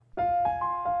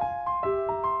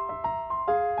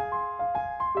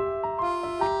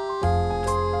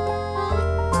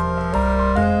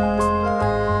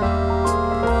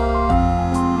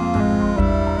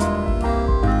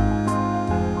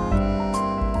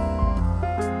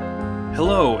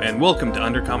Hello, and welcome to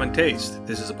Undercommon Taste.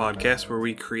 This is a podcast where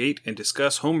we create and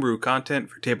discuss homebrew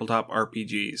content for tabletop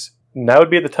RPGs. Now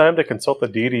would be the time to consult the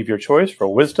deity of your choice for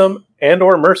wisdom and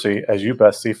or mercy as you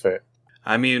best see fit.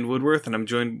 I'm Ian Woodworth, and I'm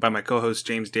joined by my co-host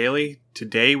James Daly.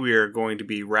 Today we are going to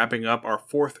be wrapping up our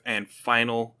fourth and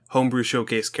final Homebrew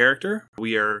Showcase character.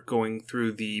 We are going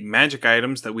through the magic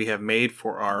items that we have made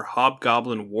for our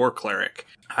Hobgoblin War Cleric.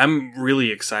 I'm really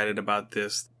excited about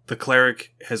this. The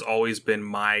Cleric has always been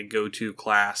my go-to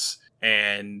class,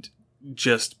 and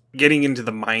just getting into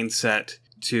the mindset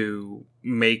to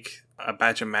make a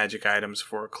batch of magic items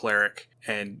for a Cleric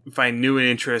and find new and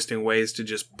interesting ways to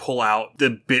just pull out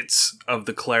the bits of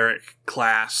the Cleric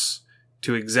class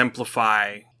to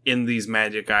exemplify in these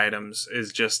magic items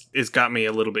it's got me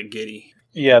a little bit giddy.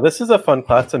 Yeah, this is a fun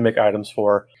class to make items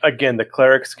for. Again, the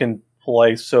Clerics can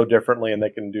play so differently and they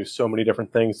can do so many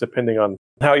different things depending on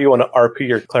how you want to RP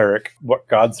your Cleric, what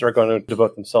gods they're going to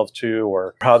devote themselves to,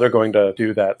 or how they're going to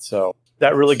do that. So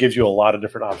that really gives you a lot of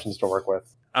different options to work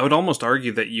with. I would almost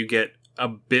argue that you get a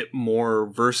bit more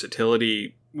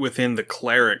versatility within the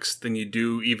Clerics than you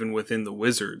do even within the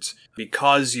Wizards,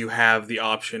 because you have the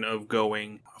option of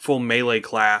going full melee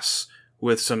class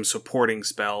with some supporting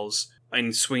spells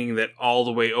and swinging that all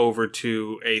the way over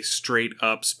to a straight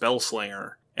up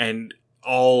Spellslinger, and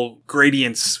all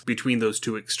gradients between those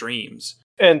two extremes.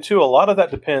 And too, a lot of that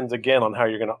depends, again, on how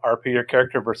you're going to RP your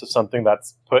character versus something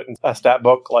that's put in a stat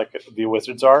book like the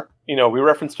Wizards are. You know, we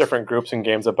reference different groups and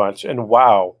games a bunch, and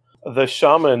wow, the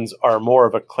Shamans are more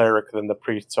of a Cleric than the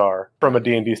Priests are from a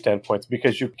D&D standpoint,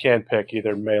 because you can pick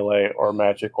either melee or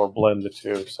magic or blend the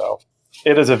two. So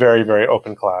it is a very, very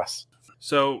open class.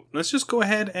 So let's just go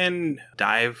ahead and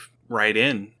dive right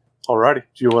in. Alrighty.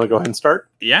 Do you want to go ahead and start?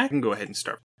 Yeah, I can go ahead and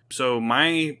start. So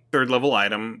my third level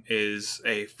item is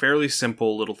a fairly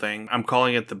simple little thing. I'm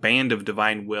calling it the Band of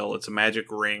Divine Will. It's a magic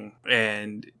ring.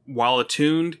 And while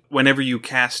attuned, whenever you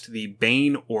cast the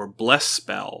Bane or Bless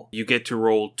spell, you get to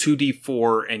roll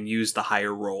 2d4 and use the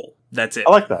higher roll. That's it.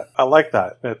 I like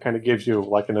that. It kind of gives you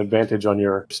like an advantage on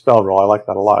your spell roll. I like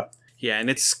that a lot. Yeah, and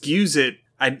it skews it.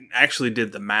 I actually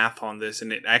did the math on this,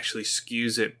 and it actually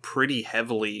skews it pretty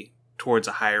heavily towards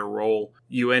a higher roll.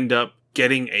 You end up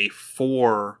getting a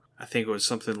 4, I think it was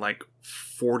something like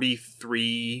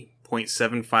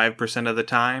 43.75% of the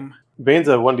time. Bane's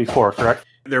a 1d4, correct?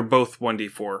 They're both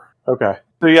 1d4. Okay.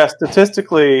 So yeah,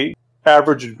 statistically,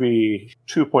 average would be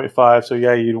 2.5. So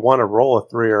yeah, you'd want to roll a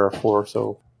 3 or a 4.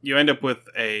 So you end up with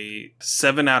a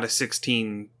 7 out of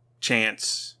 16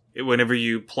 chance, whenever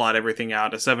you plot everything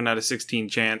out, a 7 out of 16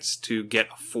 chance to get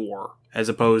a 4, as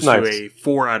opposed to a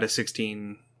 4 out of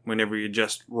 16 whenever you're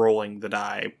just rolling the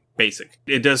die. Basic.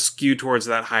 It does skew towards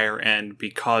that higher end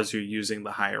because you're using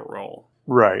the higher roll.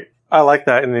 Right. I like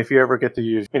that. And if you ever get to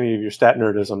use any of your stat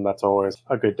nerdism, that's always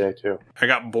a good day too. I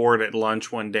got bored at lunch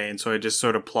one day, and so I just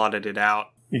sort of plotted it out.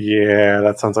 Yeah,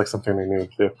 that sounds like something we need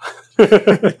to do.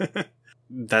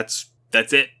 That's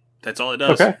it. That's all it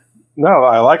does. Okay. No,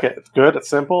 I like it. It's good. It's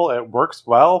simple. It works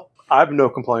well. I have no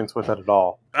complaints with it at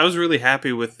all. I was really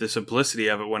happy with the simplicity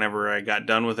of it whenever I got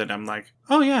done with it. I'm like,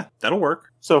 oh yeah, that'll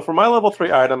work. So for my level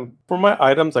 3 item, for my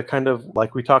items, I kind of,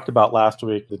 like we talked about last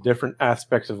week, the different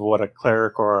aspects of what a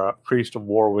Cleric or a Priest of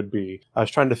War would be. I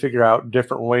was trying to figure out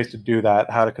different ways to do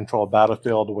that, how to control a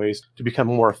battlefield, ways to become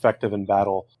more effective in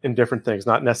battle, in different things,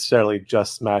 not necessarily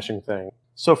just smashing things.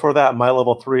 So for that, my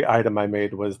level 3 item I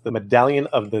made was the Medallion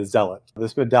of the Zealot.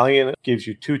 This medallion gives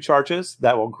you 2 charges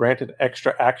that will grant an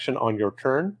extra action on your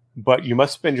turn, but you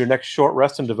must spend your next short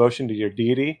rest in devotion to your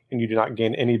deity, and you do not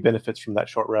gain any benefits from that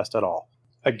short rest at all.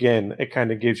 Again, it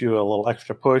kind of gives you a little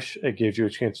extra push. It gives you a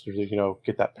chance to,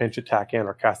 get that pinch attack in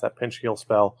or cast that pinch heal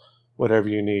spell, whatever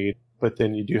you need. But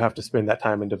then you do have to spend that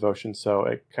time in devotion, so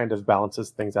it kind of balances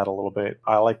things out a little bit.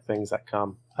 I like things that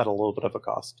come at a little bit of a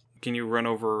cost. Can you run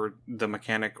over the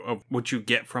mechanic of what you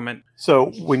get from it?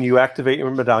 So when you activate your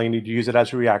medallion, you need to use it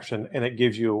as a reaction, and it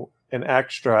gives you an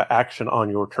extra action on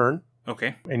your turn.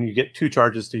 Okay. And you get 2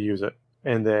 charges to use it.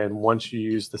 And then once you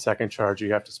use the second charge,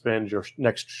 you have to spend your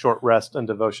next short rest in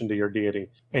devotion to your deity,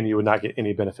 and you would not get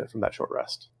any benefit from that short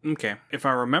rest. Okay. If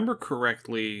I remember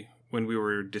correctly, when we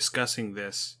were discussing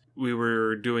this, we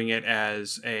were doing it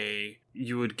as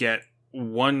you would get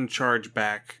 1 charge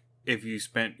back if you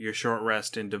spent your short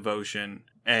rest in devotion,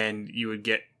 and you would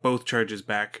get both charges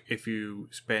back if you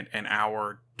spent an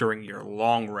hour during your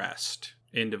long rest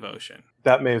in devotion.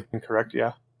 That may have been correct,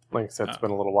 yeah. Like I said, it's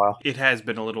been a little while. It has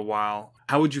been a little while.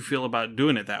 How would you feel about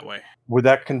doing it that way? Would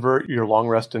that convert your long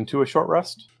rest into a short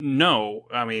rest? No.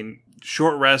 I mean,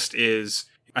 short rest is,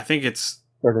 I think it's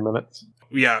 30 minutes.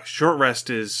 Yeah, short rest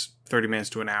is 30 minutes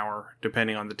to an hour,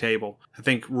 depending on the table. I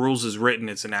think rules is written,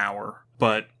 it's an hour.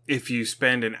 But if you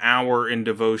spend an hour in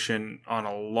devotion on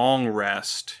a long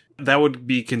rest, that would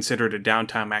be considered a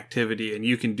downtime activity, and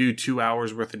you can do 2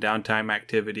 hours worth of downtime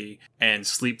activity and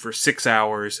sleep for 6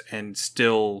 hours and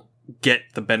still get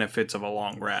the benefits of a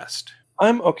long rest.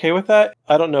 I'm okay with that.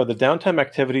 I don't know. The downtime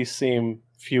activities seem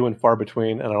few and far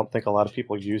between, and I don't think a lot of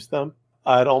people use them.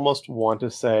 I'd almost want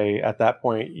to say at that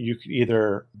point, you could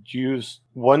either use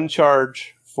one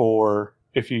charge for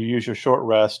if you use your short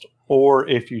rest, or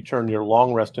if you turn your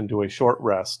long rest into a short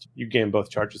rest, you gain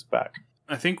both charges back.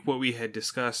 I think what we had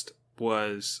discussed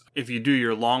was if you do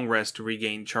your long rest to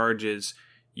regain charges,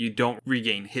 you don't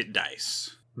regain hit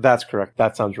dice. That's correct.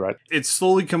 That sounds right. It's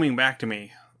slowly coming back to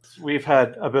me. We've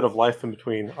had a bit of life in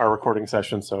between our recording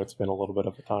sessions, so it's been a little bit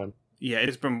of a time. Yeah,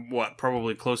 it's been,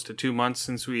 probably close to 2 months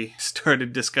since we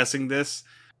started discussing this.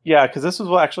 Yeah, because this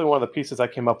was actually one of the pieces I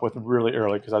came up with really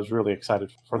early because I was really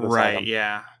excited for this Right, item.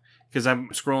 yeah. Because I'm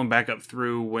scrolling back up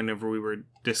through whenever we were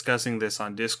discussing this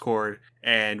on Discord,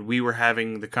 and we were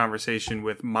having the conversation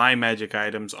with my magic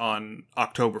items on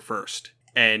October 1st.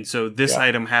 And so this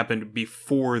item happened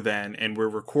before then, and we're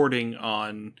recording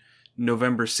on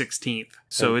November 16th.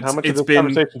 So and how much of this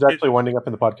conversation is actually winding up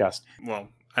in the podcast? Well,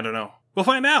 I don't know. We'll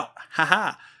find out.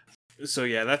 Haha. So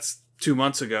yeah, that's 2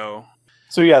 months ago.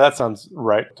 So yeah, that sounds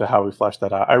right to how we fleshed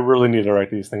that out. I really need to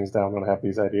write these things down when I have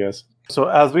these ideas. So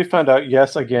as we found out,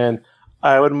 yes, again,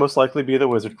 I would most likely be the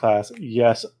wizard class.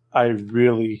 Yes, I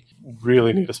really,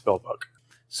 really need a spell book.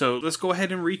 So let's go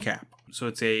ahead and recap. So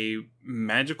it's a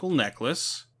magical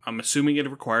necklace. I'm assuming it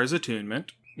requires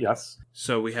attunement. Yes.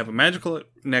 So we have a magical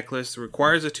necklace that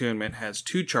requires attunement, has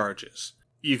 2 charges.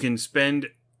 You can spend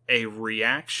a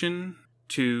reaction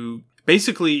to...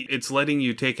 Basically, it's letting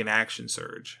you take an action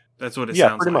surge. That's what it sounds like.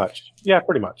 Yeah, pretty much. Yeah,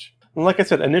 pretty much. And like I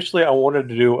said, initially I wanted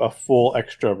to do a full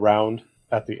extra round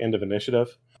at the end of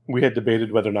initiative. We had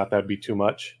debated whether or not that would be too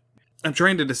much. I'm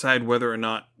trying to decide whether or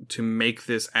not to make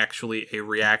this actually a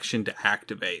reaction to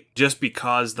activate. Just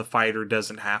because the fighter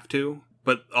doesn't have to,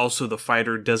 but also the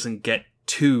fighter doesn't get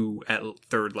 2 at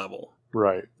 3rd level.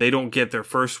 Right. They don't get their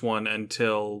first one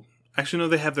until... Actually, no,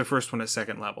 they have their first one at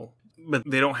 2nd level. But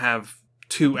they don't have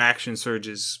 2 action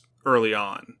surges early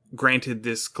on. Granted,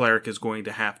 this cleric is going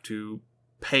to have to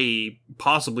pay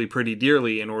possibly pretty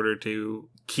dearly in order to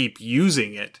keep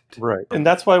using it. Right. And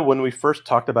that's why when we first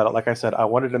talked about it, like I said, I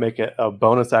wanted to make it a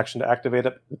bonus action to activate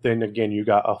it. But then again, you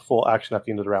got a full action at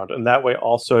the end of the round. And that way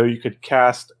also you could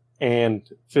cast and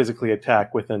physically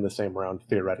attack within the same round,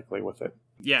 theoretically, with it.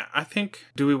 Yeah, I think,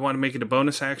 do we want to make it a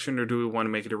bonus action or do we want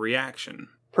to make it a reaction?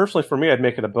 Personally, for me, I'd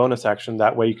make it a bonus action.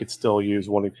 That way you could still use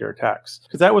one of your attacks.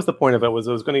 Because that was the point of it, was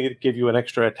it was going to give you an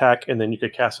extra attack, and then you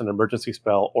could cast an emergency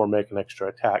spell or make an extra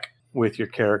attack with your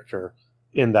character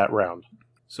in that round.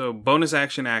 So bonus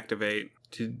action activate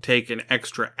to take an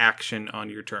extra action on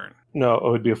your turn. No, it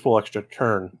would be a full extra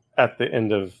turn at the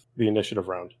end of the initiative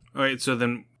round. All right, so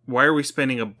then why are we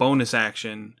spending a bonus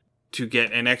action to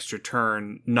get an extra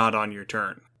turn not on your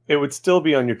turn? It would still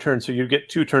be on your turn, so you'd get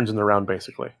 2 turns in the round,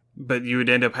 basically. But you would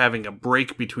end up having a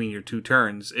break between your 2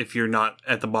 turns if you're not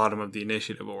at the bottom of the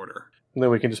initiative order. And then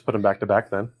we can just put them back to back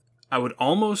then. I would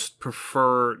almost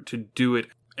prefer to do it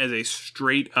as a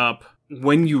straight up,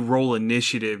 when you roll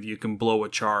initiative, you can blow a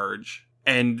charge.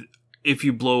 And if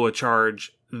you blow a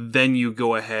charge, then you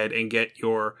go ahead and get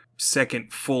your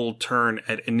second full turn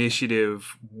at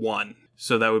initiative 1.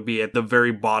 So that would be at the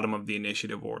very bottom of the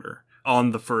initiative order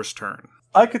on the first turn.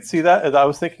 I could see that. I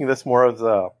was thinking this more as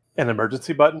an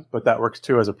emergency button, but that works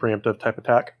too as a preemptive type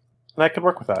attack. And I could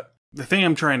work with that. The thing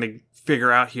I'm trying to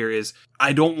figure out here is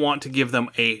I don't want to give them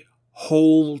a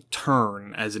whole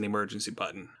turn as an emergency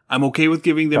button. I'm okay with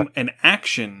giving them an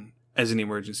action as an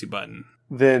emergency button.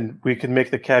 Then we can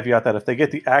make the caveat that if they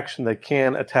get the action, they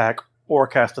can attack or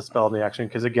cast a spell in the action.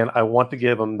 Because again, I want to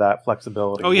give them that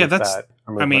flexibility. Oh yeah,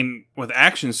 I mean, with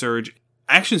Action Surge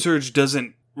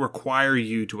doesn't require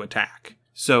you to attack.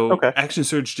 So Action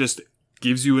Surge just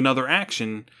gives you another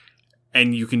action,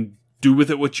 and you can do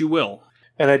with it what you will.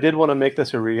 And I did want to make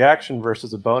this a reaction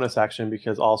versus a bonus action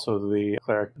because also the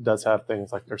cleric does have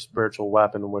things like their spiritual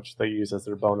weapon, which they use as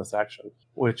their bonus action,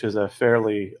 which is a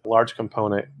fairly large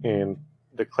component in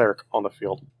the cleric on the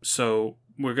field. So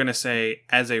we're going to say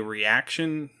as a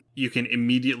reaction, you can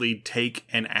immediately take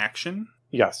an action?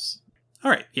 Yes. All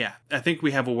right, yeah. I think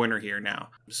we have a winner here now.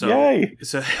 So, yay!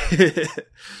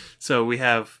 So we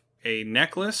have a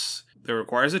necklace that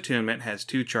requires attunement, has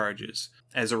 2 charges.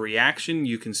 As a reaction,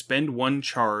 you can spend 1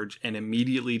 charge and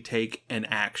immediately take an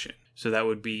action. So that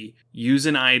would be use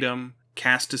an item,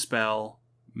 cast a spell,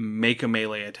 make a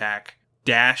melee attack,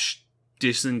 dash,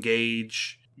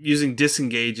 disengage, using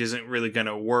disengage isn't really going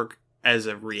to work as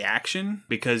a reaction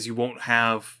because you won't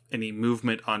have any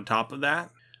movement on top of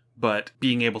that. But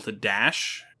being able to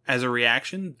dash as a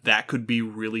reaction, that could be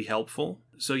really helpful.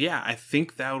 So yeah, I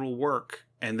think that'll work.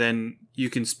 And then you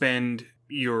can spend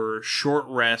your short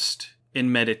rest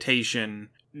in meditation,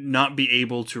 not be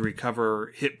able to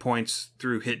recover hit points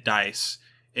through hit dice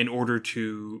in order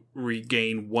to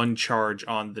regain 1 charge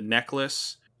on the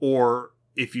necklace. Or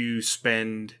if you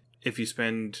spend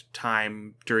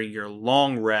time during your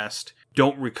long rest,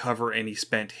 don't recover any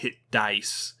spent hit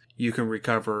dice. You can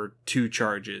recover 2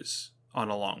 charges on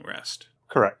a long rest.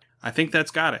 Correct. I think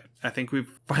that's got it. I think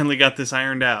we've finally got this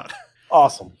ironed out.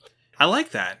 Awesome. I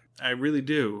like that. I really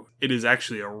do. It is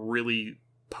actually a really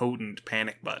potent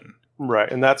panic button.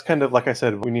 Right. And that's kind of, like I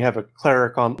said, when you have a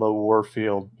cleric on the war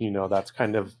field, that's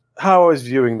kind of how I was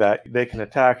viewing that. They can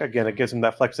attack. Again, it gives them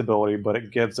that flexibility, but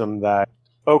it gives them that,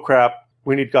 oh crap,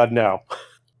 we need God now.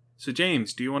 So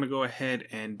James, do you want to go ahead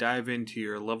and dive into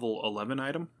your level 11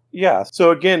 item? Yeah.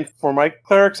 So again, for my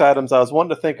cleric's items, I was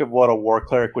wanting to think of what a war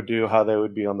cleric would do, how they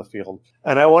would be on the field.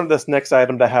 And I wanted this next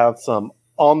item to have some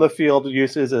on-the-field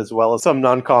uses as well as some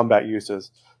non-combat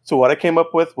uses. So what I came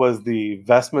up with was the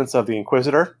vestments of the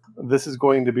Inquisitor. This is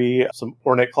going to be some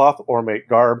ornate cloth, ornate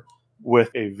garb,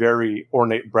 with a very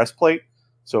ornate breastplate.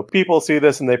 So people see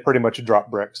this and they pretty much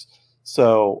drop bricks.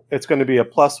 So it's going to be a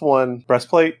 +1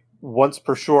 breastplate. Once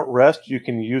per short rest, you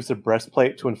can use the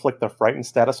breastplate to inflict the frightened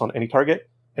status on any target.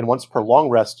 And once per long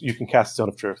rest, you can cast Zone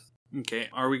of Truth. Okay.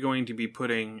 Are we going to be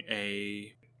putting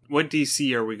what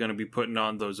DC are we going to be putting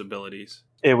on those abilities?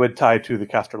 It would tie to the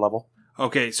caster level.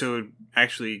 Okay, so it would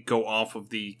actually go off of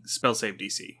the spell save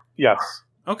DC. Yes.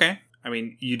 Okay. I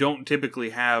mean, you don't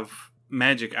typically have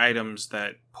magic items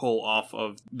that pull off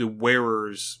of the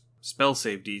wearer's spell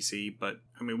save DC, but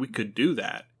I mean, we could do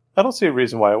that. I don't see a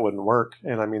reason why it wouldn't work.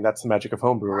 And I mean, that's the magic of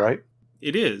homebrew, right?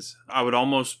 It is. I would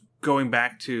almost, going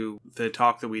back to the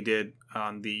talk that we did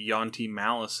on the Yuan-Ti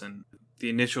Malison, the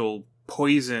initial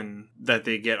poison that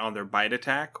they get on their bite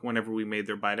attack, whenever we made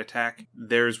their bite attack,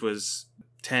 theirs was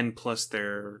 10 plus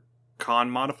their con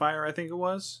modifier, I think it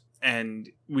was. And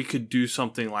we could do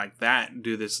something like that,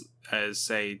 do this as,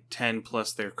 say, 10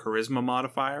 plus their charisma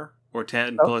modifier, or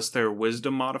 10 plus their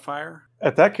wisdom modifier.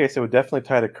 At that case, it would definitely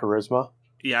tie to charisma.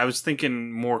 Yeah, I was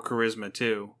thinking more charisma,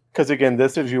 too. Because again,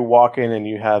 this is you walk in and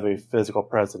you have a physical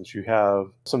presence. You have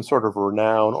some sort of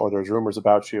renown, or there's rumors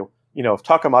about you. If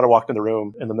Takamata walked in the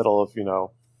room in the middle of,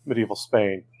 medieval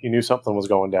Spain, you knew something was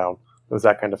going down. It was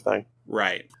that kind of thing.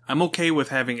 Right. I'm okay with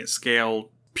having it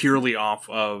scale purely off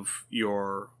of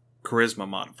your charisma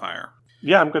modifier.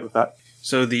 Yeah, I'm good with that.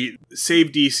 So the save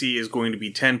DC is going to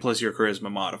be 10 plus your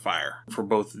charisma modifier for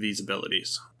both of these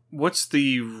abilities. What's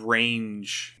the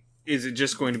range? Is it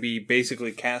just going to be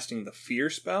basically casting the fear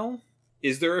spell?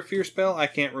 Is there a fear spell? I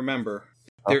can't remember.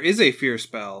 There is a fear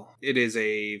spell. It is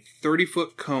a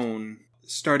 30-foot cone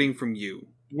starting from you.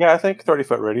 Yeah, I think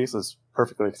 30-foot radius is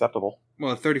perfectly acceptable.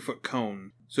 Well, a 30-foot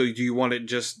cone. So do you want it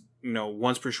just,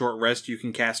 once per short rest you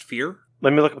can cast fear?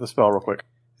 Let me look up the spell real quick.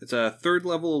 It's a 3rd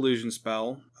level illusion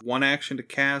spell. 1 action to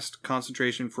cast,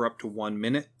 concentration for up to 1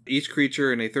 minute. Each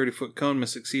creature in a 30-foot cone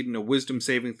must succeed in a wisdom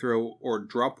saving throw or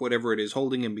drop whatever it is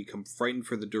holding and become frightened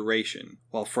for the duration.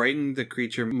 While frightened, the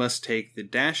creature must take the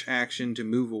dash action to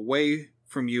move away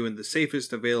from you in the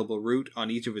safest available route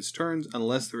on each of its turns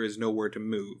unless there is nowhere to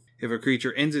move. If a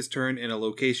creature ends its turn in a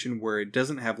location where it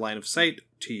doesn't have line of sight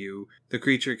to you, the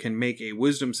creature can make a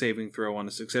wisdom saving throw. On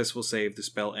a successful save, the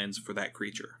spell ends for that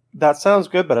creature. That sounds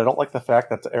good, but I don't like the fact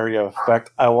that's area of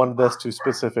effect. I wanted this to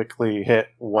specifically hit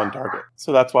one target.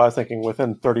 So that's why I was thinking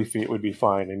within 30 feet would be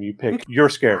fine, and you pick, you're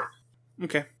scared.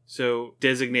 Okay. So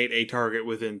designate a target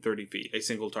within 30 feet, a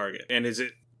single target. And is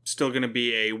it still going to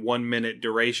be a 1 minute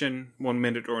duration, 1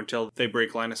 minute or until they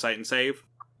break line of sight and save?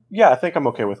 Yeah, I think I'm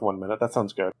okay with 1 minute. That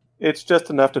sounds good. It's just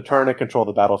enough to turn and control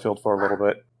the battlefield for a little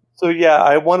bit. So yeah,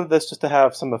 I wanted this just to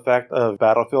have some effect of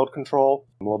battlefield control,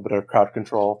 a little bit of crowd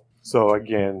control. So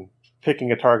again,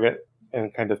 picking a target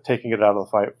and kind of taking it out of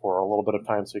the fight for a little bit of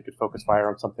time so you could focus fire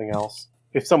on something else.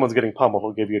 If someone's getting pummeled,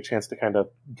 it'll give you a chance to kind of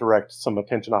direct some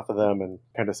attention off of them and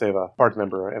kind of save a party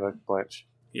member in a clinch.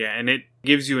 Yeah, and it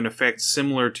gives you an effect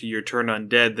similar to your turn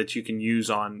undead that you can use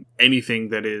on anything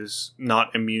that is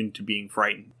not immune to being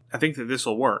frightened. I think that this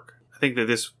will work. I think that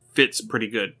this fits pretty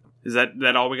good. Is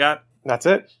that all we got? That's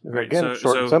it. Right, again,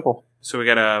 short and simple. So we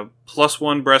got a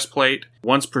 +1 breastplate.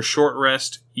 Once per short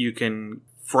rest, you can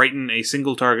frighten a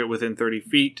single target within 30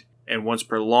 feet. And once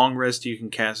per long rest, you can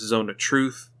cast Zone of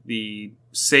Truth. The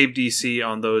save DC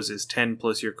on those is 10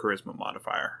 plus your charisma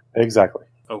modifier. Exactly.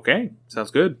 Okay,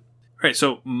 sounds good. Alright,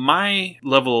 so my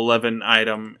level 11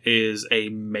 item is a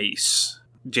mace.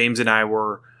 James and I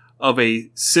were of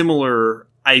a similar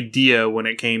idea when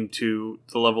it came to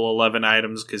the level 11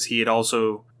 items, because he had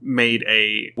also made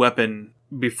a weapon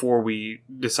before we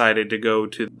decided to go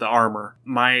to the armor.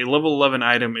 My level 11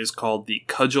 item is called the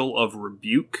Cudgel of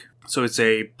Rebuke. So it's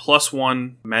a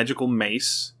 +1 magical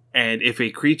mace, and if a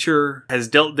creature has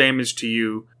dealt damage to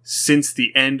you since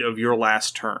the end of your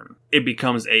last turn, it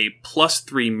becomes a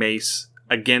 +3 mace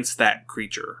against that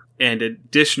creature. And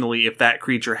additionally, if that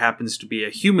creature happens to be a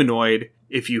humanoid,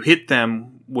 if you hit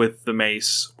them with the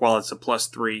mace while it's a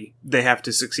 +3, they have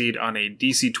to succeed on a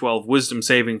DC 12 wisdom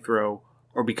saving throw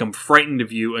or become frightened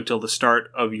of you until the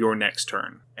start of your next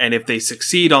turn. And if they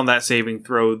succeed on that saving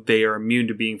throw, they are immune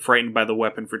to being frightened by the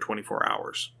weapon for 24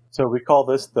 hours. So we call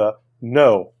this the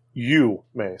No, You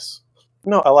mace.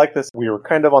 No, I like this. We were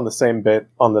kind of on the same bit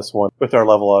on this one with our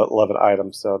level 11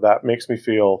 items, so that makes me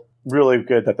feel really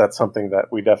good that that's something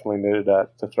that we definitely needed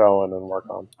to throw in and work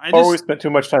on. Or we spent too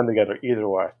much time together, either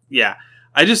way. Yeah.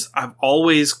 I've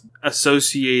always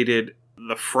associated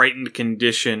the frightened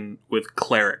condition with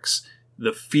clerics.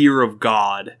 The fear of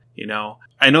God, you know.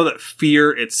 I know that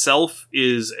fear itself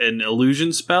is an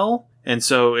illusion spell, and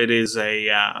so it is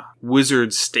a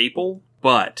wizard staple,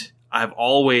 but I've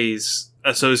always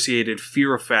associated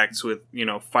fear effects with, you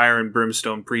know, fire and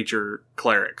brimstone preacher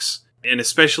clerics. And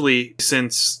especially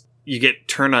since you get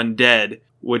turn undead,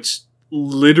 which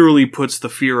literally puts the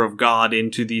fear of God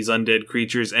into these undead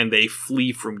creatures and they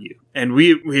flee from you. And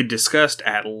we had discussed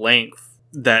at length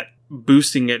that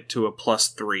boosting it to a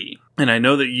 +3. And I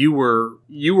know that you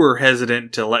were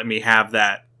hesitant to let me have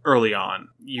that early on.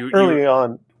 Early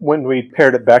on, when we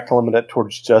paired it back to limit it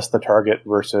towards just the target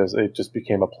versus it just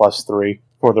became a +3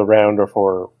 for the round,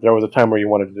 there was a time where you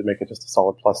wanted to make it just a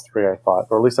solid +3, I thought.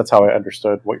 Or at least that's how I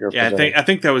understood what you're presenting. I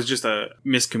think that was just a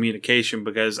miscommunication,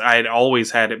 because I had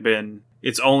always had it been,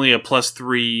 it's only a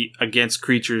 +3 against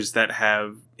creatures that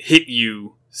have hit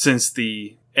you since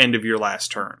the end of your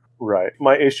last turn. Right.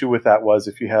 My issue with that was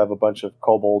if you have a bunch of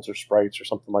kobolds or sprites or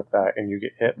something like that and you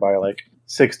get hit by like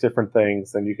 6 different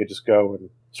things, then you could just go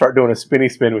and start doing a spinny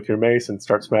spin with your mace and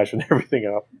start smashing everything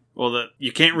up. Well,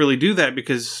 you can't really do that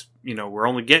because, you know, we're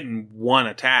only getting 1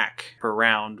 attack per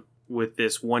round with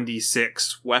this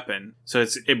 1d6 weapon. So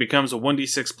it becomes a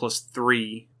 1d6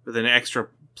 +3 with an extra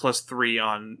 +3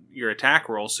 on your attack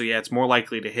roll. So yeah, it's more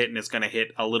likely to hit, and it's going to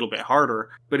hit a little bit harder.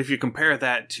 But if you compare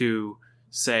that to,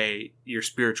 say, your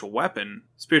spiritual weapon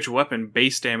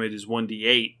base damage is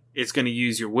 1d8. It's going to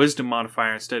use your wisdom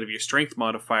modifier instead of your strength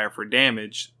modifier for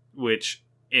damage, which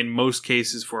in most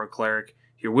cases for a cleric,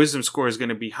 your wisdom score is going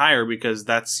to be higher because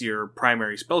that's your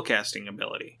primary spellcasting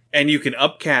ability. And you can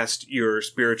upcast your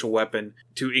spiritual weapon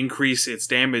to increase its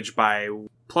damage by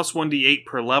 +1d8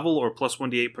 per level or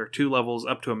 +1d8 per 2 levels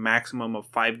up to a maximum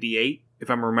of 5d8. If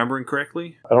I'm remembering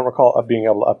correctly. I don't recall being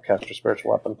able to upcast your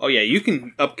spiritual weapon. Oh yeah, you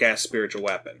can upcast spiritual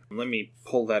weapon. Let me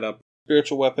pull that up.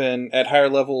 Spiritual weapon at higher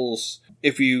levels.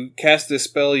 If you cast this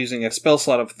spell using a spell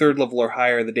slot of 3rd level or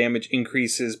higher, the damage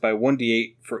increases by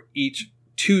 1d8 for each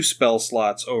 2 spell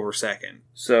slots over second.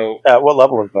 So at what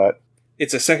level is that?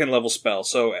 It's a 2nd level spell.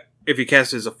 So if you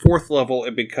cast it as a 4th level,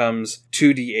 it becomes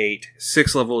 2d8.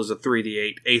 6th level is a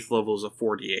 3d8. 8th level is a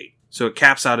 4d8. So it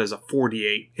caps out as a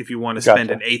 4d8 if you want to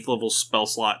spend an 8th level spell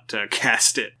slot to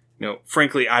cast it. You know,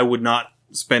 frankly, I would not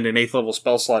spend an 8th level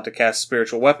spell slot to cast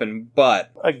spiritual weapon,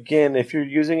 but again, if you're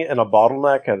using it in a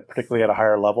bottleneck, and particularly at a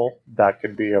higher level, that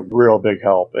could be a real big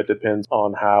help. It depends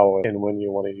on how and when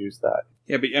you want to use that.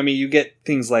 Yeah, but I mean, you get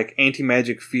things like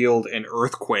anti-magic field and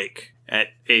earthquake at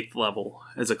 8th level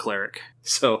as a cleric.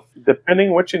 So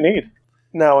depending what you need.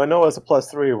 Now, I know as a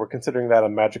 +3, we're considering that a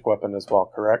magic weapon as well,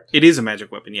 correct? It is a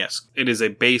magic weapon, yes. It is a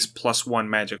base +1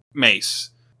 magic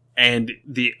mace. And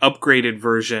the upgraded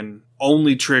version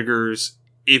only triggers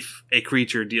if a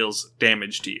creature deals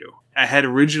damage to you. I had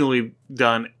originally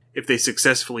done if they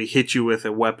successfully hit you with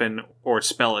a weapon or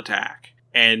spell attack.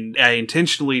 And I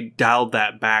intentionally dialed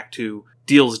that back to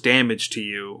deals damage to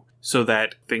you so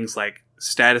that things like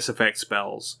status effect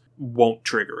spells won't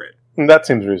trigger it. That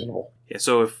seems reasonable. Yeah,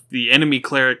 so if the enemy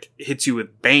cleric hits you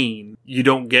with Bane, you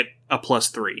don't get a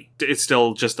 +3. It's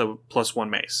still just a +1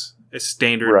 mace. It's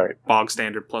standard, right. Bog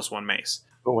standard +1 mace.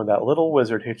 But when that little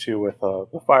wizard hits you with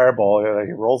the fireball,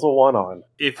 he rolls a 1 on.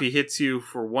 If he hits you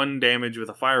for 1 damage with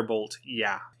a firebolt,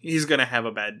 yeah, he's going to have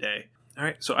a bad day.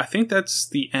 Alright, so I think that's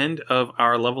the end of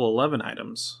our level 11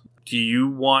 items. Do you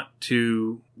want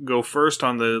to go first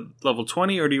on the level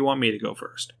 20, or do you want me to go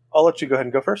first? I'll let you go ahead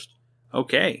and go first.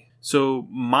 Okay, so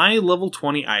my level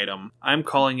 20 item, I'm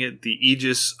calling it the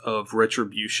Aegis of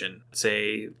Retribution. It's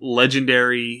a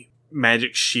legendary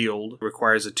magic shield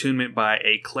requires attunement by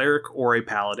a cleric or a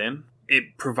paladin.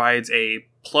 It provides a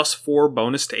 +4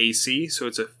 bonus to AC, so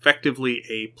it's effectively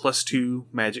a +2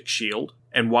 magic shield.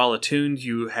 And while attuned,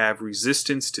 you have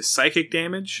resistance to psychic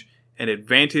damage and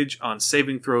advantage on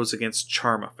saving throws against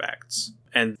charm effects.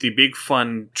 And the big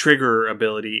fun trigger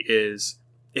ability is,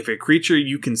 if a creature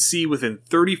you can see within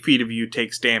 30 feet of you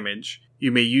takes damage,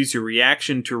 you may use your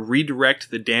reaction to redirect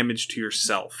the damage to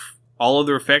yourself. All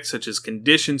other effects, such as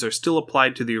conditions, are still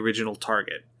applied to the original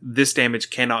target. This damage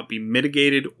cannot be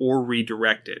mitigated or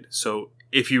redirected, so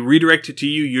if you redirect it to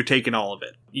you, you're taking all of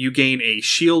it. You gain a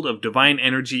shield of divine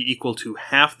energy equal to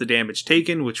half the damage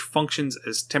taken, which functions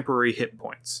as temporary hit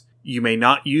points. You may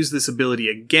not use this ability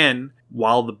again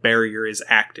while the barrier is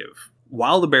active.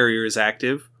 While the barrier is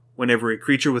active, whenever a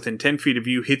creature within 10 feet of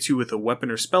you hits you with a weapon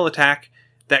or spell attack,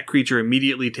 that creature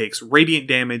immediately takes radiant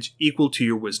damage equal to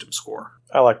your wisdom score.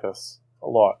 I like this a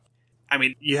lot. I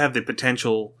mean, you have the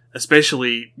potential,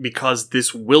 especially because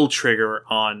this will trigger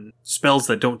on spells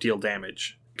that don't deal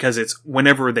damage, because it's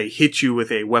whenever they hit you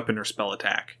with a weapon or spell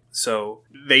attack. So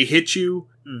they hit you,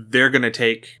 they're going to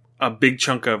take a big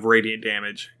chunk of radiant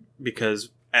damage, because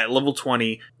at level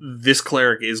 20, this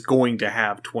cleric is going to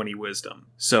have 20 wisdom.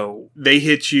 So they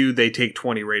hit you, they take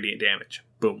 20 radiant damage.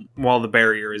 Boom. While the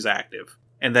barrier is active.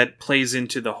 And that plays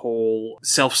into the whole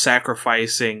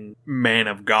self-sacrificing man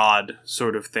of God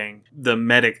sort of thing. The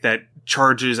medic that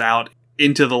charges out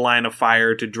into the line of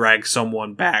fire to drag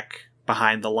someone back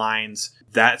behind the lines.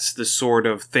 That's the sort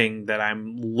of thing that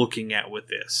I'm looking at with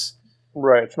this.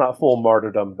 Right, it's not full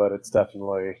martyrdom, but it's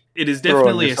definitely... It is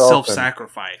definitely a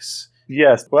self-sacrifice.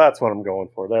 Yes, well, that's what I'm going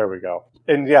for. There we go.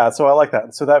 And yeah, so I like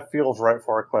that. So that feels right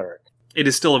for a cleric. It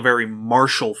is still a very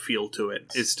martial feel to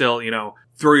it. It's still,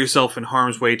 throw yourself in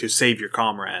harm's way to save your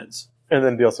comrades. And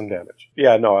then deal some damage.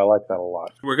 Yeah, no, I like that a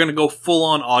lot. We're going to go full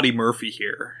on Audie Murphy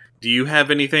here. Do you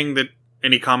have any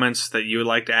comments that you would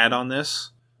like to add on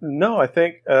this? No, I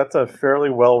think that's a fairly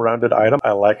well-rounded item.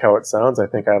 I like how it sounds. I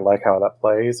think I like how that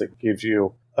plays. It gives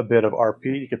you a bit of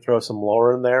RP. You could throw some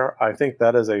lore in there. I think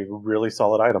that is a really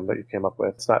solid item that you came up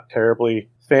with. It's not terribly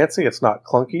fancy. It's not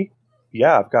clunky.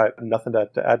 Yeah, I've got nothing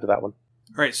to add to that one.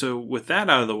 All right, so with that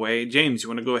out of the way, James, you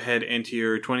want to go ahead into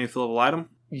your 20th level item?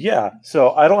 Yeah,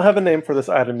 so I don't have a name for this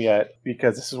item yet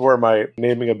because this is where my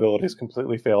naming abilities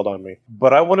completely failed on me.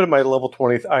 But I wanted my level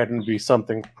 20th item to be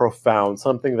something profound,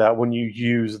 something that when you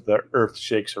use, the earth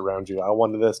shakes around you. I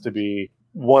wanted this to be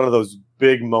one of those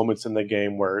big moments in the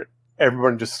game where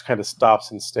everyone just kind of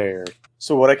stops and stares.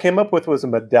 So what I came up with was a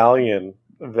medallion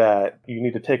that you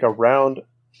need to take a round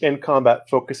in combat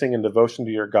focusing in devotion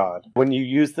to your god. When you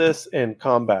use this in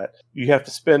combat, you have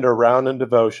to spend a round in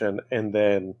devotion, and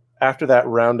then after that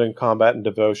round in combat and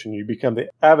devotion, you become the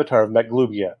avatar of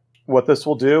Meglubia. What this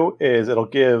will do is it'll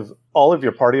give all of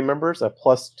your party members a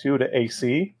 +2 to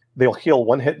AC. They'll heal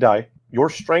 1 hit die. Your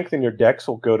strength and your dex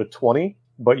will go to 20,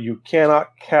 but you cannot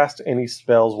cast any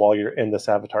spells while you're in this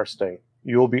avatar state.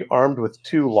 You will be armed with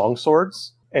 2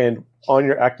 longswords, and on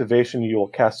your activation, you will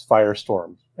cast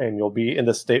Firestorm, and you'll be in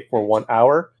this state for 1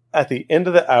 hour. At the end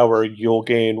of the hour, you'll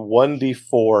gain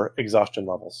 1d4 exhaustion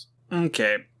levels.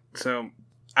 Okay, so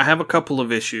I have a couple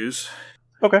of issues.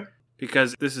 Okay.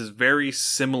 Because this is very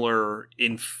similar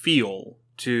in feel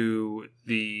to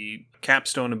the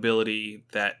capstone ability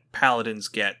that paladins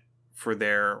get for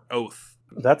their oath.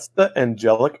 That's the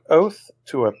angelic oath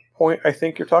to a point I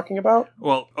think you're talking about?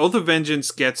 Well, Oath of Vengeance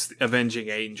gets the Avenging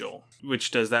Angel, which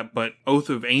does that, but Oath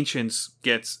of Ancients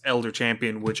gets Elder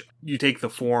Champion, which you take the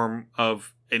form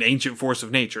of an ancient force of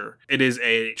nature. It is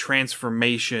a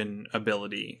transformation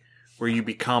ability where you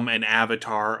become an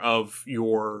avatar of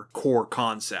your core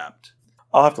concept.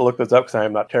 I'll have to look those up because I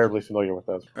am not terribly familiar with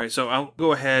those. All right, so I'll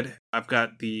go ahead. I've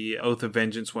got the Oath of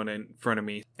Vengeance one in front of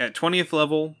me. At 20th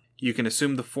level, you can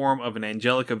assume the form of an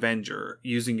angelic avenger.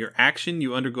 Using your action,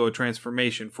 you undergo a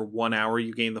transformation. For 1 hour,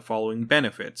 you gain the following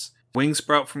benefits. Wings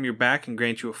sprout from your back and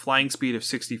grant you a flying speed of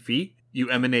 60 feet. You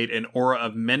emanate an aura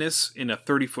of menace in a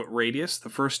 30-foot radius. The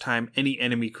first time any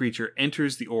enemy creature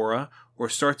enters the aura or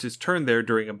starts its turn there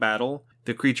during a battle,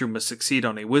 the creature must succeed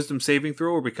on a wisdom saving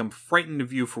throw or become frightened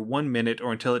of you for 1 minute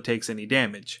or until it takes any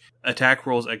damage. Attack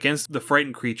rolls against the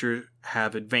frightened creature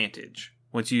have advantage.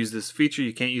 Once you use this feature,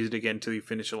 you can't use it again until you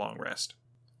finish a long rest.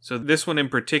 So this one in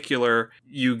particular,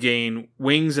 you gain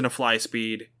wings and a fly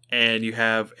speed, and you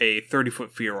have a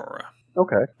 30-foot fear aura.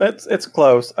 Okay, it's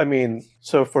close. I mean,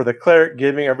 so for the cleric,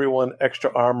 giving everyone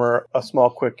extra armor, a small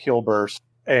quick heal burst,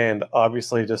 and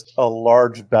obviously just a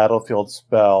large battlefield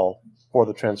spell for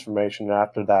the transformation.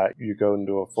 After that, you go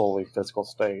into a fully physical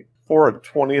state. For a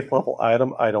 20th level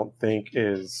item, I don't think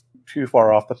is too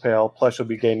far off the pale. Plus, you'll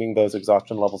be gaining those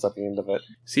exhaustion levels at the end of it.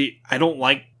 See, I don't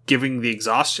like giving the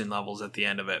exhaustion levels at the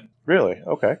end of it. Really?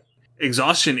 Okay.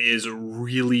 Exhaustion is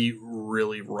really,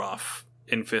 really rough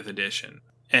in 5th edition.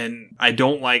 And I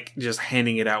don't like just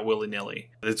handing it out willy-nilly.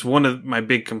 It's one of my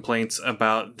big complaints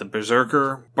about the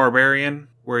Berserker Barbarian,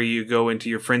 where you go into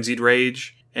your Frenzied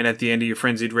Rage, and at the end of your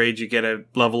Frenzied Rage you get a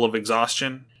level of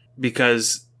exhaustion,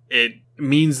 because it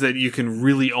means that you can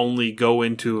really only go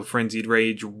into a Frenzied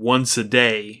Rage once a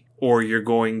day, or you're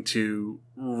going to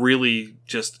really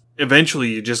just...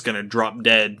 Eventually you're just going to drop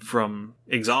dead from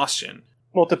exhaustion.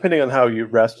 Well, depending on how you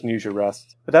rest and use your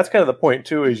rest. But that's kind of the point,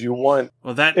 too, is you want...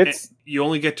 Well, you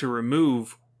only get to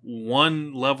remove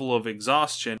one level of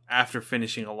exhaustion after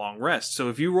finishing a long rest. So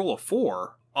if you roll a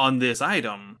 4 on this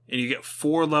item, and you get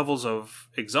 4 levels of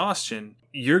exhaustion,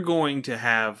 you're going to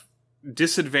have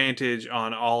disadvantage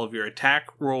on all of your attack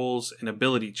rolls and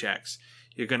ability checks.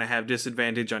 You're going to have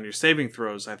disadvantage on your saving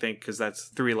throws, I think, because that's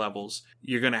 3 levels.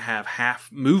 You're going to have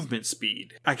half movement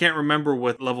speed. I can't remember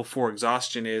what level 4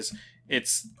 exhaustion is.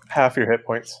 It's half your hit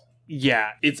points.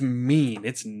 Yeah, it's mean.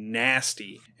 It's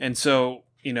nasty. And so,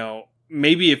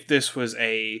 maybe if this was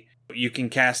you can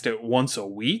cast it once a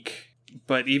week,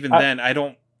 but even then, I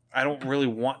don't really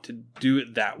want to do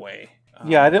it that way.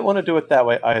 Yeah, I didn't want to do it that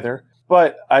way either.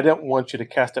 But I didn't want you to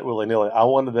cast it willy-nilly. I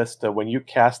wanted this to, when you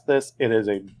cast this, it is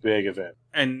a big event.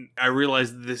 And I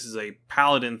realize this is a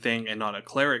paladin thing and not a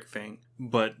cleric thing,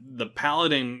 but the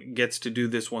paladin gets to do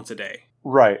this once a day.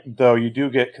 Right, though you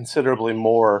do get considerably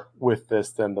more with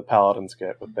this than the paladins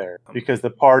get with theirs. Because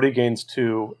the party gains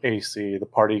 2 AC, the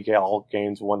party all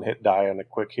gains 1 hit die and a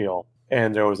quick heal,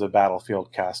 and there was a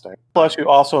battlefield casting. Plus you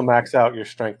also max out your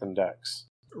strength and dex.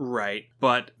 Right,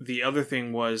 but the other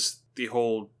thing was the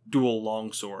whole dual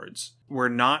longswords. We're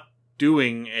not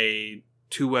doing a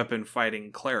 2-weapon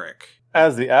fighting cleric.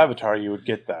 As the avatar, you would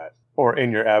get that, or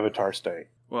in your avatar state.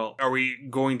 Well, are we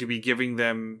going to be giving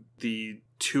them the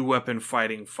 2-weapon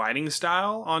fighting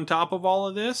style on top of all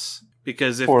of this?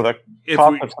 Because for the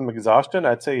cost of some exhaustion,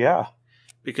 I'd say yeah.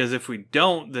 Because if we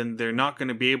don't, then they're not going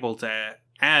to be able to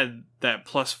add that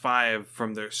 +5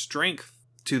 from their strength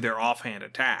to their offhand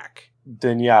attack.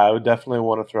 Then yeah, I would definitely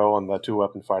want to throw on the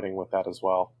 2-weapon fighting with that as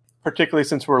well. Particularly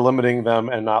since we're limiting them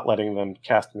and not letting them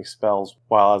cast any spells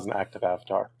while as an active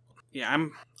avatar. Yeah,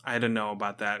 I don't know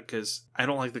about that, because I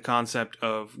don't like the concept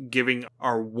of giving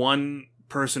our one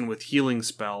person with healing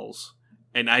spells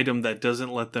an item that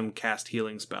doesn't let them cast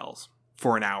healing spells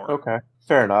for an hour. Okay,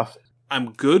 fair enough.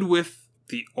 I'm good with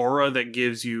the aura that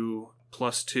gives you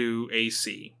 +2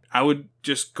 AC. I would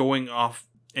just going off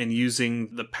and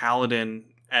using the paladin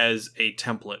as a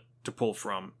template to pull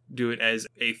from. Do it as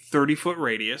a 30-foot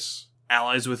radius.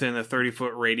 Allies within the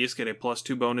 30-foot radius get a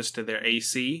 +2 bonus to their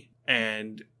AC,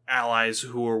 and allies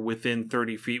who are within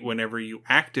 30 feet whenever you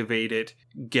activate it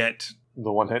get... the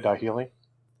 1-hit die healing?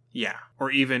 Yeah. Or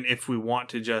even if we want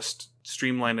to just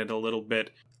streamline it a little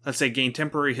bit, let's say gain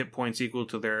temporary hit points equal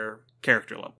to their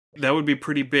character level. That would be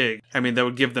pretty big. I mean, that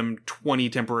would give them 20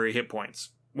 temporary hit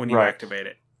points when you activate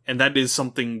it. And that is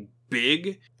something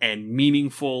big and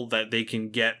meaningful that they can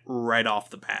get right off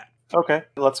the bat. Okay,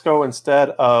 let's go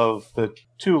instead of the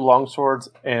 2 longswords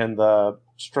and the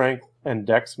strength and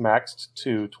dex maxed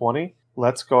to 20.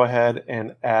 Let's go ahead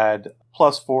and add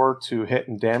 +4 to hit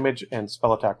and damage and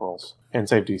spell attack rolls and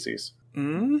save DCs.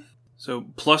 So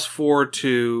 +4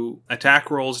 to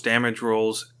attack rolls, damage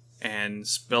rolls, and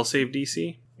spell save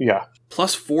DC? Yeah.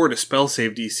 +4 to spell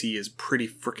save DC is pretty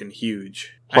freaking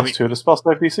huge. +2 to spell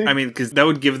save DC? I mean, because that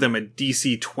would give them a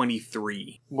DC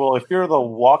 23. Well, if you're the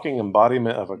walking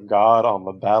embodiment of a god on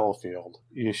the battlefield,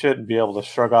 you shouldn't be able to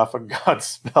shrug off a god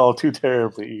spell too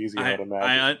terribly easy, I would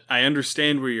imagine. I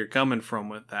understand where you're coming from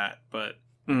with that, but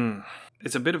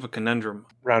it's a bit of a conundrum.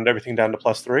 Round everything down to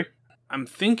 +3? I'm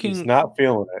thinking... He's not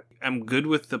feeling it. I'm good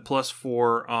with the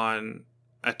 +4 on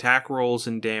attack rolls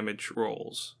and damage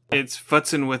rolls. It's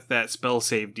futzing with that spell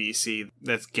save DC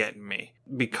that's getting me.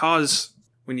 Because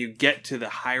when you get to the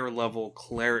higher level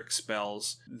cleric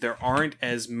spells, there aren't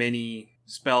as many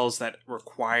spells that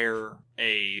require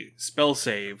a spell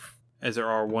save as there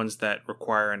are ones that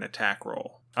require an attack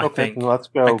roll. I think. Let's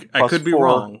go. I could be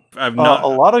wrong. I've not. A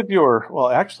lot of your... Well,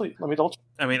 actually, let me double check.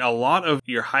 I mean, a lot of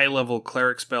your high level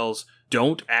cleric spells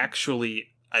don't actually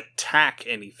attack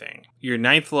anything. Your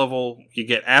 9th level, you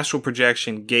get Astral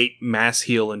Projection, Gate, Mass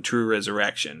Heal, and True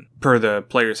Resurrection, per the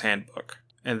player's handbook.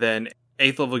 And then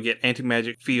 8th level, you get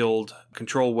Anti-Magic Field,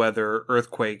 Control Weather,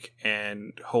 Earthquake,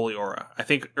 and Holy Aura. I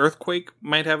think Earthquake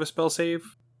might have a spell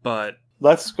save, but...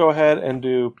 Let's go ahead and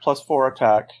do +4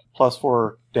 attack,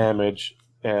 +4 damage,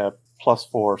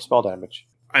 +4 spell damage.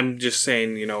 I'm just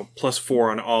saying,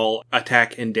 +4 on all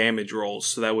attack and damage rolls.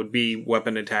 So that would be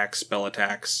weapon attacks, spell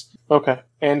attacks. Okay.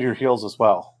 And your heals as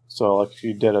well. So like if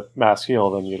you did a mass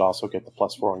heal, then you'd also get the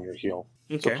 +4 on your heal.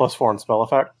 Okay. So +4 on spell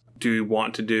effect? Do you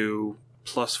want to do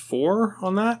 +4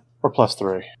 on that? Or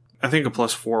 +3? I think a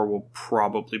 +4 will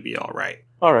probably be all right.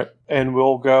 All right. And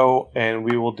we'll go and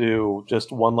we will do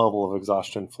just one level of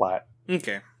exhaustion flat.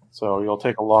 Okay. So you'll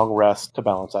take a long rest to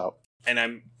balance out.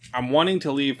 And I'm wanting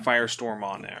to leave Firestorm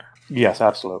on there. Yes,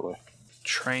 absolutely.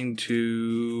 Trying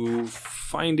to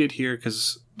find it here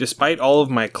because despite all of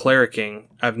my clericing,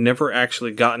 I've never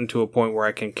actually gotten to a point where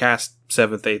I can cast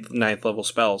 7th, 8th, 9th level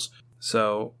spells.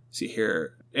 So, see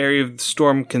here. Area of the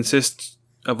storm consists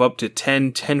of up to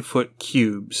 10 10-foot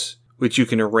cubes, which you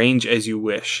can arrange as you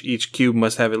wish. Each cube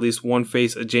must have at least one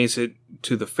face adjacent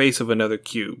to the face of another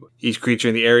cube. Each creature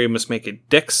in the area must make a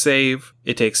dex save.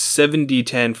 It takes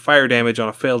 7d10 fire damage on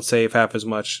a failed save, half as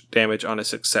much damage on a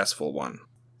successful one.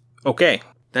 Okay,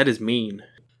 that is mean.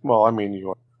 Well, I mean,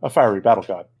 you're a fiery battle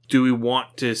god. Do we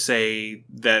want to say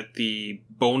that the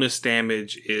bonus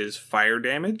damage is fire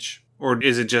damage? Or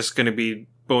is it just going to be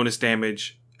bonus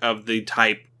damage of the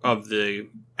type of the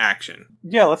action?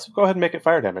 Yeah, let's go ahead and make it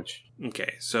fire damage.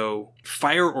 Okay, so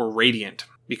fire or radiant?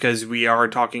 Because we are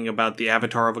talking about the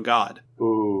avatar of a god.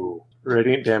 Ooh.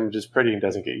 Radiant damage is pretty and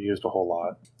doesn't get used a whole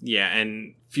lot. Yeah,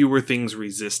 and fewer things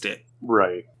resist it.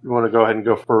 Right. You want to go ahead and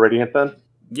go for radiant then?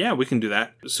 Yeah, we can do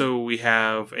that. So we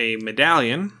have a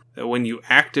medallion that when you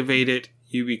activate it,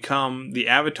 you become the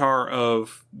avatar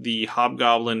of the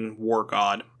Hobgoblin War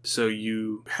God. So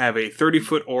you have a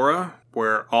 30-foot aura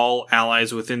where all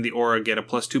allies within the aura get a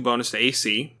 +2 bonus to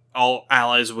AC. All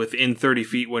allies within 30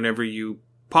 feet, whenever you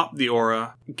pop the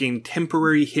aura, gain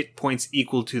temporary hit points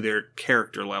equal to their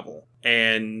character level.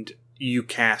 And you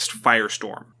cast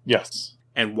Firestorm. Yes.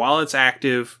 And while it's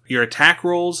active, your attack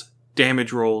rolls,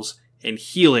 damage rolls, and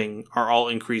healing are all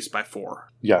increased by 4.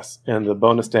 Yes, and the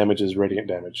bonus damage is radiant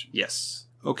damage. Yes.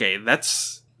 Okay,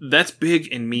 that's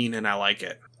big and mean, and I like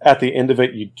it. At the end of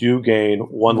it, you do gain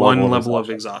one level of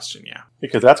exhaustion, yeah.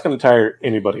 Because that's going to tire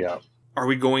anybody out. Are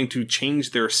we going to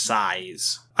change their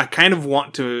size? I kind of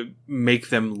want to make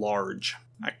them large.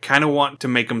 I kind of want to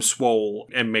make them swole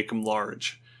and make them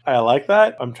large. I like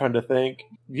that. I'm trying to think.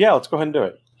 Yeah, let's go ahead and do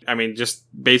it. I mean, just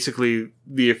basically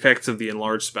the effects of the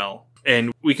enlarge spell.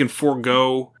 And we can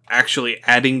forego actually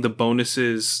adding the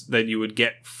bonuses that you would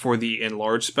get for the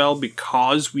enlarge spell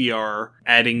because we are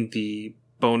adding the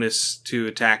bonus to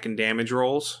attack and damage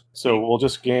rolls. So we'll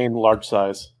just gain large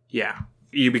size. Yeah,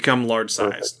 you become large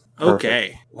sized.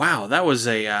 Okay. Wow, that was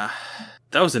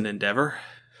an endeavor.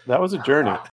 That was a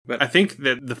journey. But I think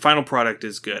that the final product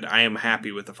is good. I am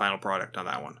happy with the final product on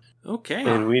that one. Okay.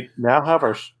 And we now have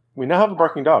a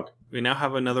barking dog. We now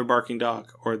have another barking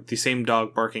dog, or the same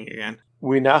dog barking again.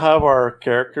 We now have our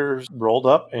characters rolled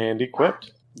up and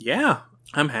equipped. Yeah,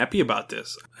 I'm happy about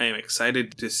this. I am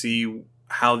excited to see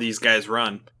how these guys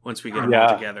run once we get them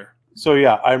all together. So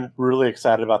yeah, I'm really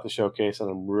excited about the showcase, and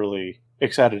I'm really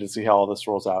excited to see how all this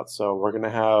rolls out. So we're going to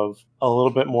have a little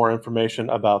bit more information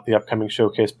about the upcoming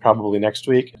showcase probably next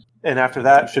week. And after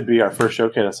that should be our first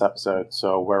showcase episode,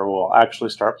 so where we'll actually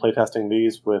start playtesting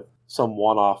these with some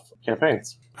one-off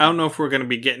campaigns. I don't know if we're going to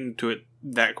be getting to it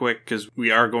that quick because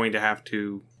we are going to have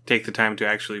to take the time to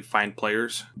actually find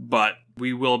players. But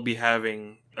we will be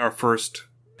having our first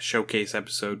showcase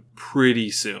episode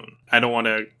pretty soon. I don't want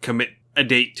to commit a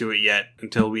date to it yet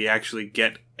until we actually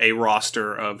get a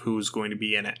roster of who's going to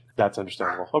be in it. That's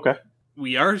understandable. Okay.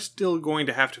 We are still going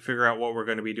to have to figure out what we're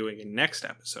going to be doing in next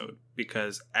episode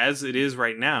because as it is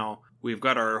right now, we've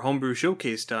got our homebrew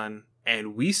showcase done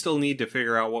and we still need to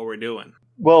figure out what we're doing.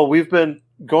 Well, we've been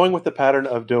going with the pattern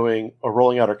of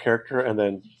rolling out our character and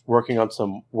then working on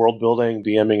some world building,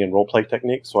 DMing, and roleplay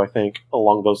techniques. So I think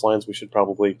along those lines, we should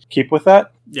probably keep with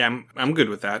that. Yeah, I'm good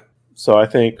with that. So I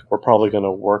think we're probably going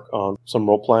to work on some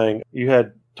role playing. You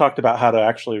had talked about how to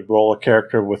actually roll a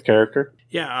character with character.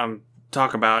 Yeah,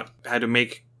 talk about how to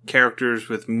make characters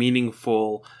with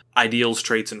meaningful ideals,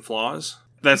 traits, and flaws.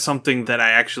 That's something that I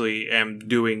actually am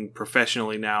doing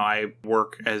professionally now. I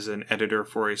work as an editor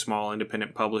for a small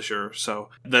independent publisher. So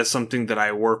that's something that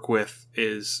I work with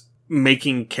is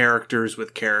making characters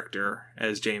with character,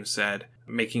 as James said.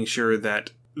 Making sure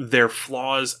that their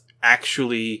flaws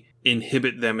actually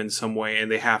inhibit them in some way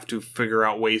and they have to figure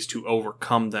out ways to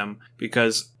overcome them.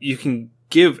 Because you can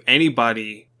give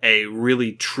anybody a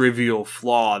really trivial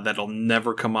flaw that'll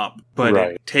never come up. But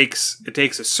right. it takes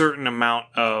a certain amount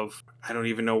of... I don't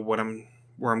even know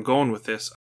where I'm going with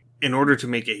this. In order to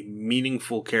make a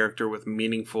meaningful character with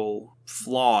meaningful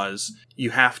flaws, you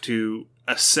have to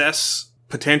assess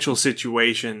potential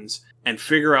situations and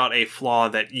figure out a flaw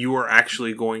that you are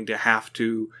actually going to have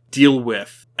to deal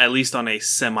with, at least on a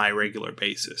semi-regular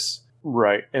basis.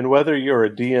 Right. And whether you're a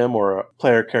DM or a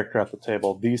player character at the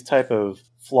table, these type of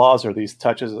flaws or these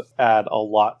touches add a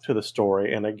lot to the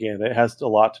story. And again, it has a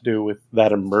lot to do with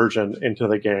that immersion into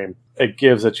the game. It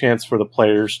gives a chance for the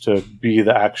players to be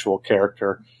the actual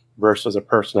character versus a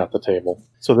person at the table.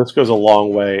 So this goes a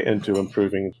long way into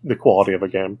improving the quality of a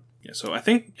game. Yeah, so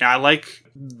I like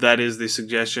that is the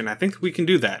suggestion. I think we can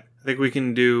do that. I think we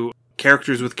can do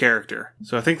characters with character.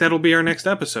 So I think that'll be our next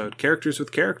episode, characters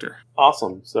with character.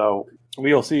 Awesome. So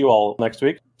we'll see you all next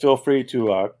week. Feel free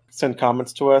to send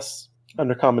comments to us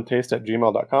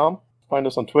undercommontaste@gmail.com. Find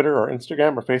us on Twitter or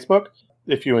Instagram or Facebook.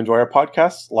 If you enjoy our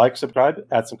podcasts, like, subscribe,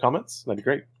 add some comments. That'd be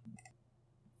great.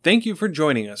 Thank you for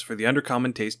joining us for the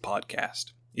Undercommon Taste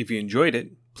podcast. If you enjoyed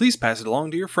it, please pass it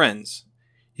along to your friends.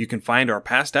 You can find our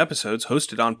past episodes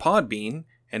hosted on Podbean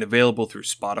and available through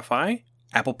Spotify,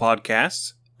 Apple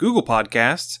Podcasts, Google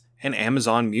Podcasts, and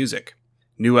Amazon Music.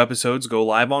 New episodes go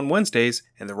live on Wednesdays,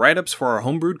 and the write-ups for our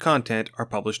homebrewed content are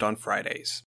published on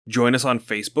Fridays. Join us on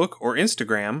Facebook or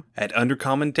Instagram at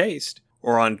Undercommon Taste,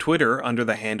 or on Twitter under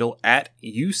the handle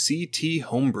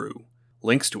 @UCTHomebrew.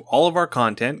 Links to all of our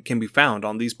content can be found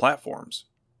on these platforms.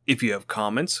 If you have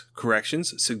comments,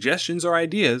 corrections, suggestions, or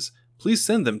ideas, please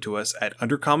send them to us at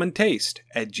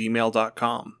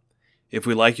undercommontaste@gmail.com. If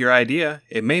we like your idea,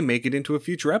 it may make it into a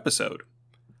future episode.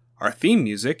 Our theme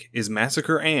music is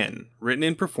Massacre Anne, written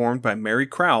and performed by Mary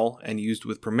Crowell and used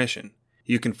with permission.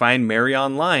 You can find Mary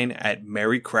online at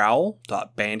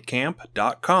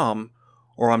marycrowell.bandcamp.com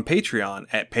or on Patreon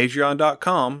at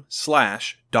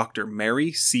patreon.com/Dr.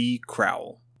 Mary C.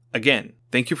 Crowell. Again,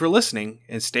 thank you for listening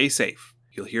and stay safe.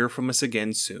 You'll hear from us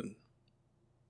again soon.